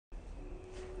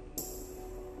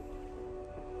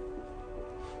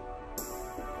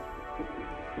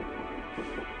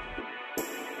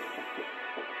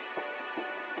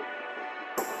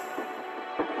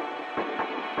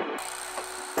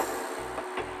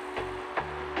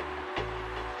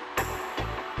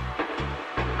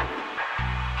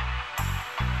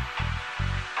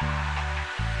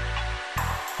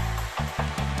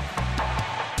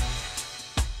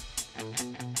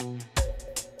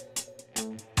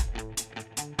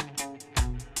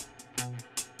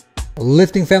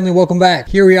Lifting family, welcome back.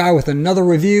 Here we are with another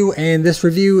review, and this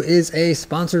review is a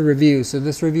sponsored review. So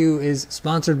this review is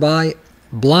sponsored by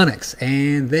Blonyx,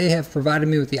 and they have provided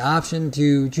me with the option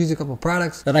to choose a couple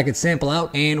products that I could sample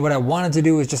out. And what I wanted to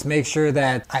do is just make sure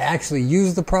that I actually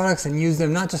use the products and use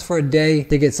them not just for a day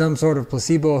to get some sort of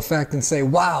placebo effect and say,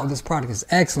 wow, this product is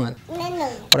excellent.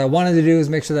 What I wanted to do is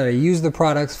make sure that I use the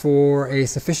products for a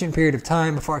sufficient period of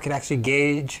time before I could actually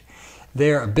gauge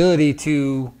their ability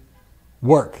to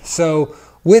work. So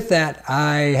with that,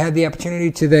 I had the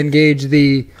opportunity to then gauge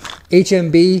the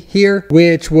HMB here,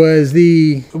 which was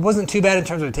it wasn't too bad in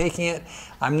terms of taking it.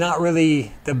 I'm not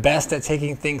really the best at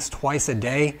taking things twice a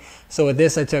day. So with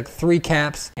this, I took 3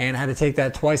 caps and I had to take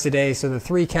that twice a day. So the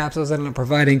 3 capsules ended up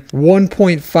providing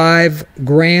 1.5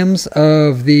 grams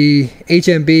of the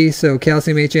HMB, so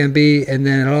calcium HMB, and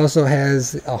then it also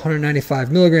has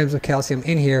 195 milligrams of calcium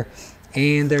in here.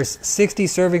 And there's 60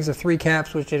 servings of 3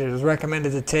 caps, which it is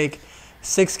recommended to take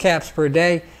 6 caps per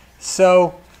day.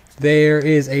 So there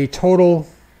is a total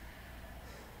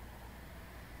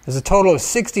of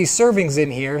 60 servings in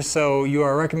here. So you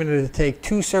are recommended to take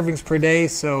 2 servings per day.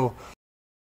 So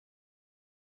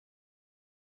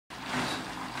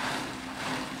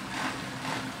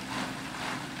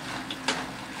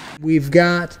we've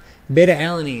got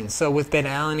beta-alanine. So with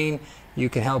beta-alanine, you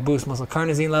can help boost muscle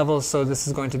carnosine levels. So this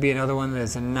is going to be another one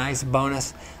that's a nice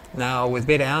bonus. Now with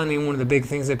beta-alanine, one of the big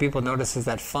things that people notice is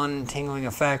that fun tingling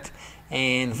effect.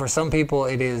 And for some people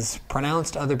it is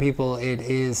pronounced, other people it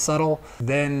is subtle.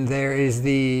 Then there is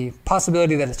the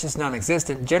possibility that it's just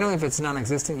non-existent. Generally, if it's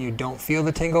non-existent, you don't feel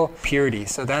the tingle. Purity.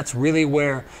 So that's really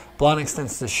where Blonyx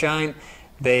tends to shine.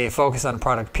 They focus on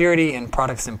product purity and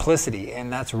product simplicity,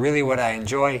 and that's really what I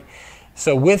enjoy.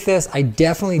 So with this, I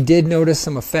definitely did notice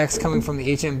some effects coming from the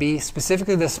HMB,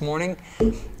 specifically this morning,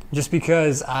 just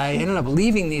because I ended up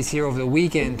leaving these here over the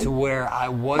weekend to where I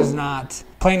was not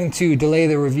planning to delay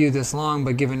the review this long,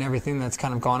 but given everything that's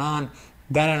kind of gone on,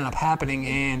 that ended up happening,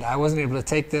 and I wasn't able to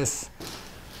take this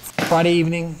Friday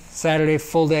evening, Saturday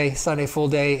full day, Sunday full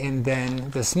day, and then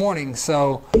this morning.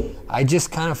 So I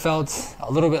just kind of felt a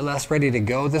little bit less ready to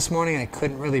go this morning. I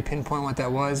couldn't really pinpoint what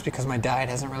that was because my diet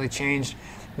hasn't really changed.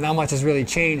 Not much has really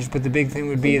changed, but the big thing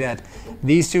would be that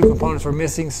these 2 components were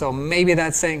missing, so maybe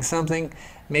that's saying something,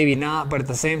 maybe not, but at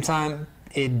the same time,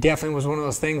 it definitely was one of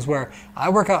those things where I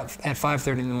work out at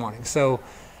 5:30 in the morning. So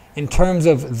in terms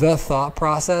of the thought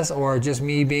process, or just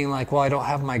me being like, well, I don't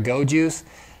have my go juice,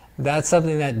 that's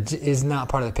something that is not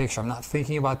part of the picture. I'm not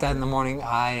thinking about that in the morning.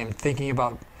 I am thinking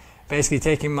about basically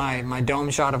taking my dome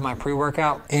shot of my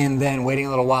pre-workout and then waiting a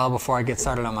little while before I get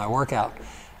started on my workout.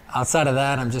 Outside of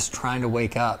that, I'm just trying to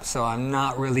wake up, so I'm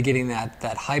not really getting that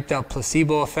hyped up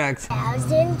placebo effect.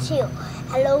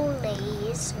 Hello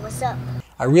ladies, what's up?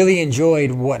 I really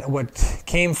enjoyed what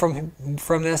came from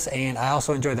this, and I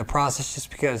also enjoyed the process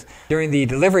just because during the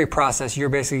delivery process, you're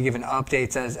basically given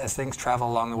updates as things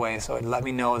travel along the way. So it let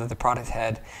me know that the product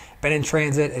had been in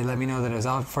transit, it let me know that it was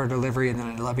out for delivery, and then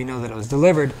it let me know that it was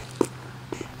delivered,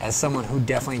 as someone who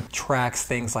definitely tracks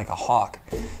things like a hawk.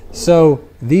 So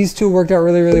these 2 worked out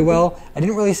really, really well. I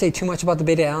didn't really say too much about the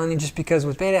beta-alanine just because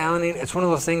with beta-alanine, it's one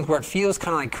of those things where it feels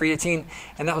kind of like creatine,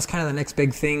 and that was kind of the next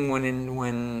big thing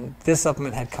when this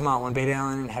supplement had come out, when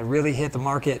beta-alanine had really hit the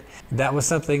market. That was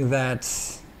something that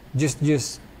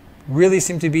just really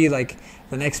seemed to be like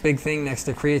the next big thing next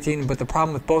to creatine. But the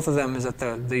problem with both of them is that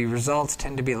the results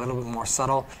tend to be a little bit more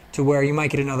subtle, to where you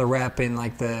might get another rep in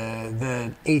like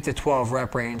the 8 to 12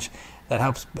 rep range that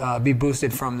helps be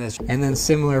boosted from this. And then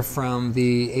similar from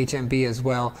the HMB as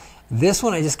well. This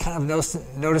one I just kind of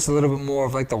noticed a little bit more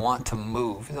of like the want to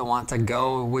move, the want to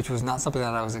go, which was not something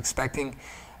that I was expecting.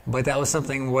 But that was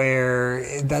something where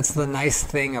that's the nice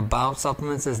thing about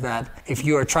supplements, is that if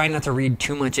you are trying not to read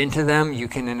too much into them, you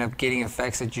can end up getting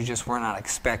effects that you just were not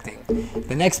expecting.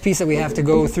 The next piece that we have to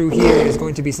go through here is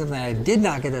going to be something I did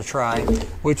not get to try,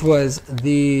 which was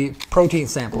the protein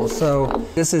sample. So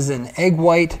this is an egg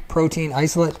white protein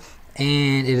isolate,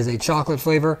 and it is a chocolate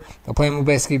flavor. The plan will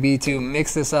basically be to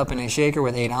mix this up in a shaker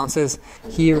with 8 ounces.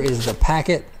 Here is the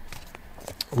packet.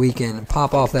 We can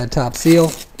pop off that top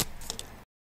seal.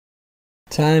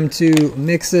 Time to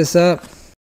mix this up.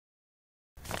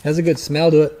 Has a good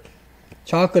smell to it.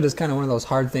 Chocolate is kind of one of those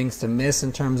hard things to miss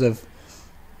in terms of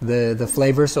the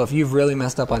flavor. So if you've really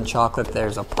messed up on chocolate,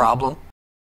 there's a problem.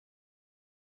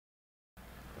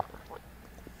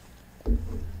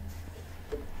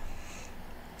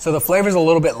 So the flavor's a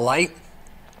little bit light.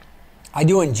 I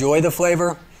do enjoy the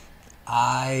flavor.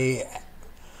 I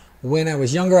When I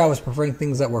was younger, I was preferring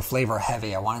things that were flavor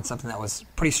heavy. I wanted something that was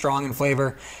pretty strong in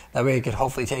flavor. That way it could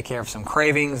hopefully take care of some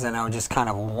cravings, and I would just kind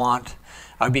of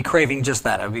I would be craving just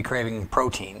that. I would be craving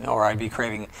protein, or I'd be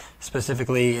craving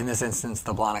specifically, in this instance,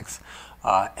 the Blonyx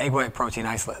egg white protein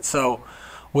isolate. So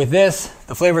with this,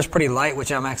 the flavor is pretty light,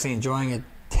 which I'm actually enjoying. It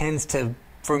tends to,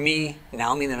 for me,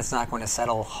 now mean that it's not going to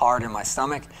settle hard in my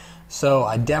stomach. So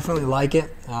I definitely like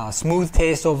it. Smooth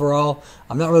taste overall.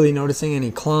 I'm not really noticing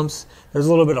any clumps. There's a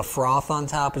little bit of froth on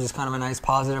top, which is kind of a nice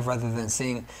positive, rather than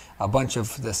seeing a bunch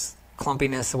of this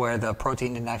clumpiness where the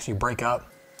protein didn't actually break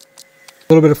up.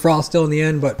 A little bit of froth still in the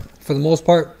end, but for the most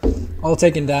part, all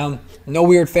taken down. No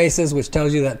weird faces, which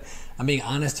tells you that I'm being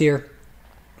honest here.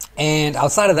 And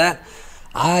outside of that,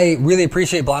 I really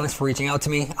appreciate Blonyx for reaching out to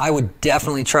me. I would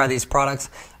definitely try these products.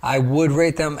 I would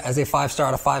rate them as a 5-star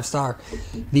out of 5-star.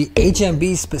 The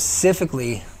HMB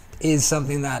specifically is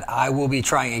something that I will be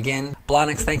trying again.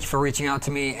 Blonyx, thank you for reaching out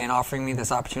to me and offering me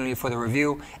this opportunity for the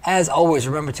review. As always,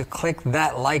 remember to click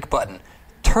that like button.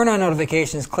 Turn on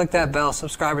notifications, click that bell.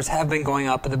 Subscribers have been going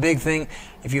up. But the big thing,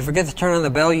 if you forget to turn on the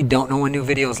bell, you don't know when new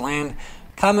videos land.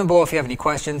 Comment below if you have any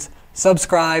questions.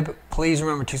 Subscribe. Please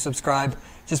remember to subscribe.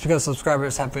 Just because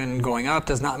subscribers have been going up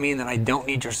does not mean that I don't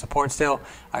need your support still.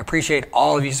 I appreciate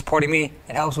all of you supporting me.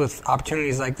 It helps with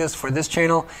opportunities like this for this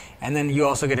channel. And then you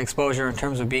also get exposure in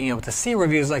terms of being able to see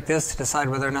reviews like this to decide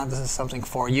whether or not this is something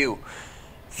for you.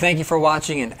 Thank you for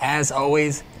watching, and as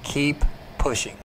always, keep pushing.